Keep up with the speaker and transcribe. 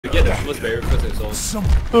We get the first barrier first and so on.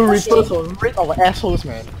 The Reapers will raid our assholes,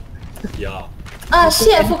 man. Yeah. Ah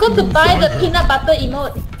shit, I forgot to buy the peanut butter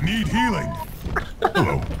emote. Need healing.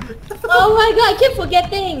 Hello. Oh my god, I keep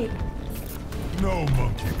forgetting. No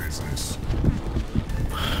monkey business.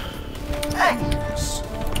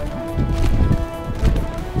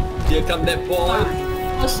 Here come that boy.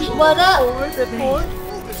 Oh shit, what up?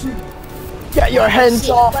 Get your hands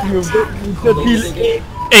off, you dirty.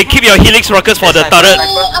 Hey, keep your helix rockets for the turret.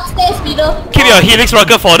 Upstairs, below. Keep your helix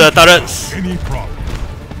rocket for the turrets. Any problem?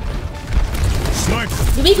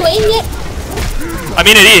 Sniper. Do we go in yet? I'm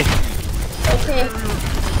in already. Okay.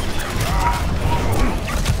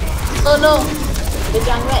 Oh no, the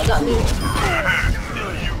young rat got me.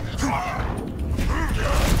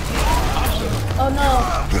 Oh no.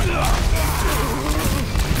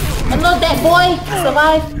 Oh no, that boy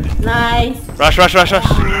survived. Nice. Rush, rush, rush, rush.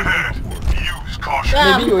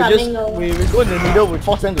 Yeah, Maybe we go in the middle, we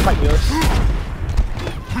force them to fight here.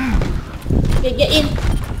 Okay, get in.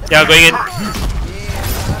 Yeah, going in.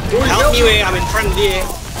 Help me, I'm in front of you.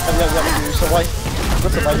 You survive.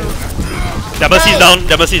 Good surviving. Double C's down,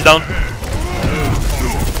 double C's down.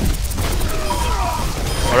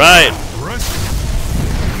 Alright.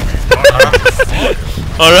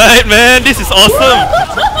 Alright, man, this is awesome.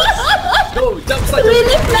 Go, jump side.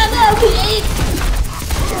 Really planner, okay.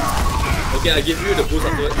 Okay, I give you the boost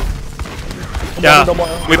afterwards. Yeah,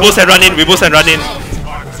 we boost and run in, we boost and run in.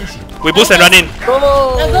 We boost and run in. Go!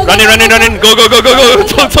 Run in, run in, run in. Go, go, go, go, go.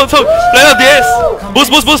 Chong, chong, chong. Line up DS. Boost,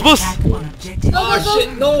 boost, boost, boost. Ah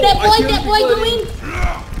shit, no! That boy, go in.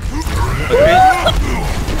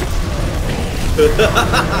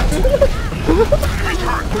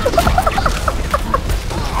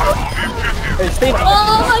 Hey, stay now.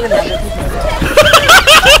 Oh my god.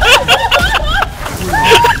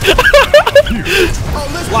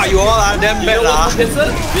 Wow, you all are damn bad lah. This.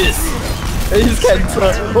 Hey, he's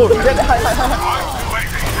cancer. Oh, get high.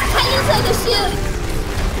 Hide inside the shield.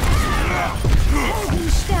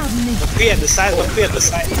 Clear at the side, clear at the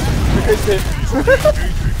side.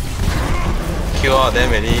 Kill all of them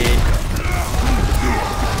already.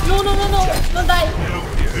 No, don't die.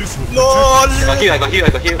 No! I got heal.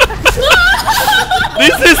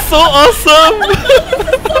 This is so awesome.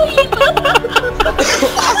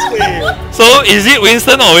 So, is it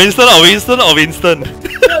Winston or Winston or Winston or Winston?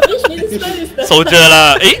 Which Winston is the Soldier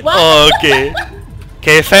lah. Eh? Oh, okay.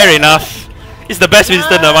 Okay, fair enough. It's the best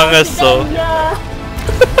Winston among us, so.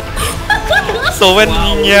 So when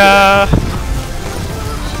yeah.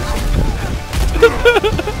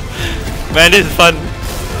 Man, this is fun.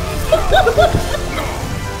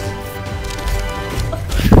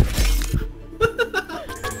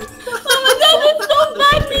 Oh my god, it's so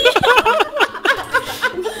funny.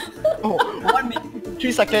 Oh, 1 minute,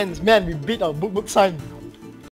 3 seconds. Man, we beat our book sign.